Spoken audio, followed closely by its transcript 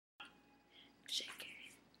Shake it.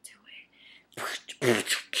 Do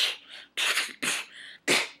it.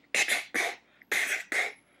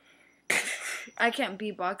 I can't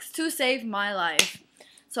beatbox to save my life.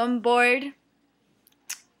 So I'm bored.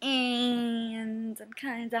 And I'm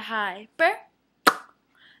kind of hyper.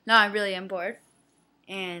 No, I really am bored.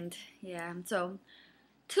 And yeah, so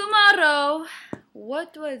tomorrow,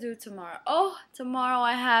 what do I do tomorrow? Oh, tomorrow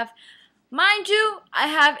I have, mind you, I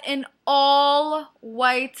have an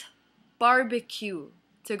all-white barbecue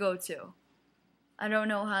to go to. I don't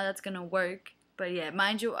know how that's gonna work, but yeah,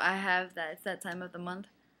 mind you, I have that. It's that time of the month.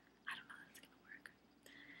 I don't know how that's gonna work.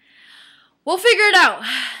 We'll figure it out.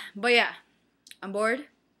 But yeah, I'm bored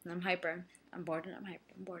and I'm hyper. I'm bored and I'm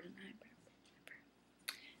hyper. I'm bored and I'm hyper.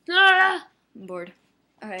 I'm bored.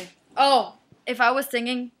 Okay. Oh, if I was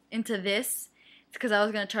singing into this, it's because I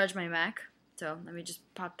was gonna charge my Mac. So let me just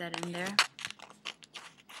pop that in there.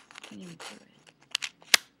 Can't even do it.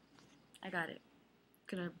 I got it.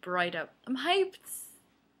 Gonna bright up. I'm hyped.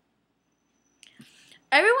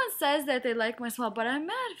 Everyone says that they like my smile, but I'm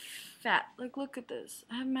mad fat. Like, look at this.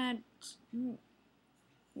 I'm mad.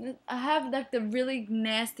 I have like the really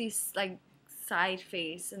nasty like side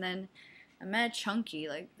face, and then I'm mad chunky.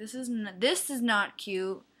 Like, this is not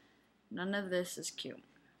cute. None of this is cute.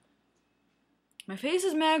 My face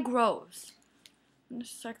is mad gross. I'm gonna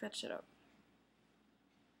suck that shit up.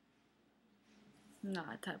 Nah,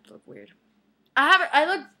 I type look weird. I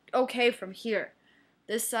look okay from here.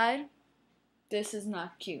 This side, this is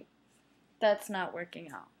not cute. That's not working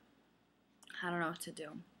out. I don't know what to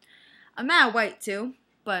do. I'm mad white too,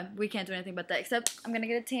 but we can't do anything about that except I'm gonna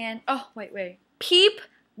get a tan. Oh, wait. Peep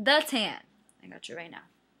the tan. I got you right now.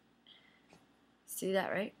 See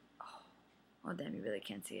that, right? Oh, damn, you really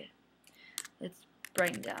can't see it. Let's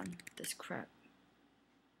brighten down this crap.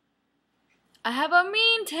 I have a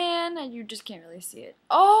mean tan, and you just can't really see it.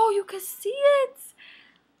 Oh, you can see it!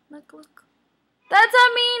 Look. That's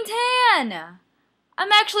a mean tan!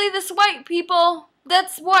 I'm actually this white, people.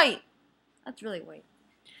 That's white. That's really white.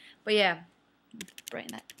 But yeah, let's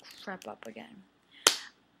brighten that crap up again.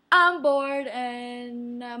 I'm bored,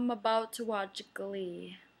 and I'm about to watch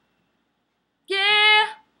Glee. Yeah!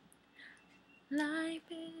 Life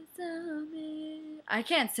is a myth. I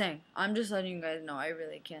can't sing. I'm just letting you guys know I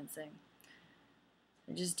really can't sing.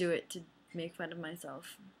 I just do it to make fun of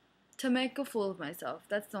myself. To make a fool of myself.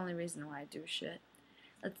 That's the only reason why I do shit.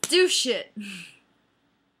 Let's do shit!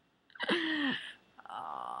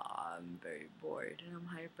 I'm very bored and I'm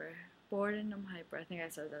hyper. Bored and I'm hyper. I think I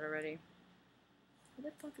said that already.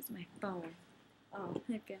 Where the fuck is my phone? Oh,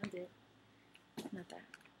 I found it. Not that.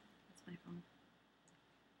 That's my phone.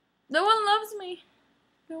 No one loves me.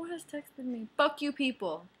 No one has texted me. Fuck you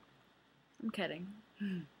people. I'm kidding.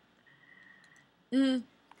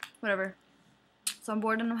 Whatever. So I'm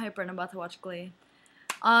bored and I'm hyper and I'm about to watch Glee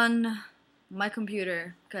on my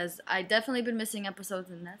computer because I definitely been missing episodes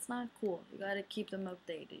and that's not cool. You gotta keep them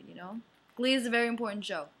updated, you know? Glee is a very important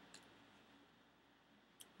show.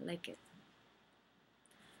 I like it.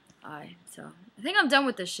 Alright, so I think I'm done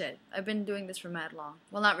with this shit. I've been doing this for mad long.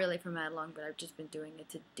 Well, not really for mad long, but I've just been doing it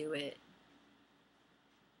to do it.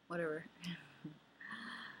 Whatever.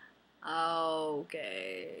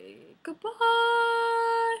 Okay.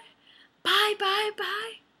 Goodbye.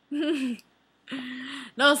 Bye.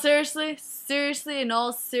 No, seriously, in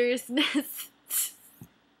all seriousness.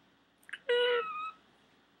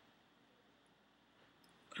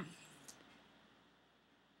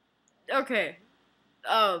 Okay.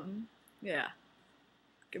 Yeah.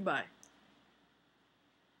 Goodbye.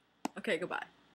 Okay, goodbye.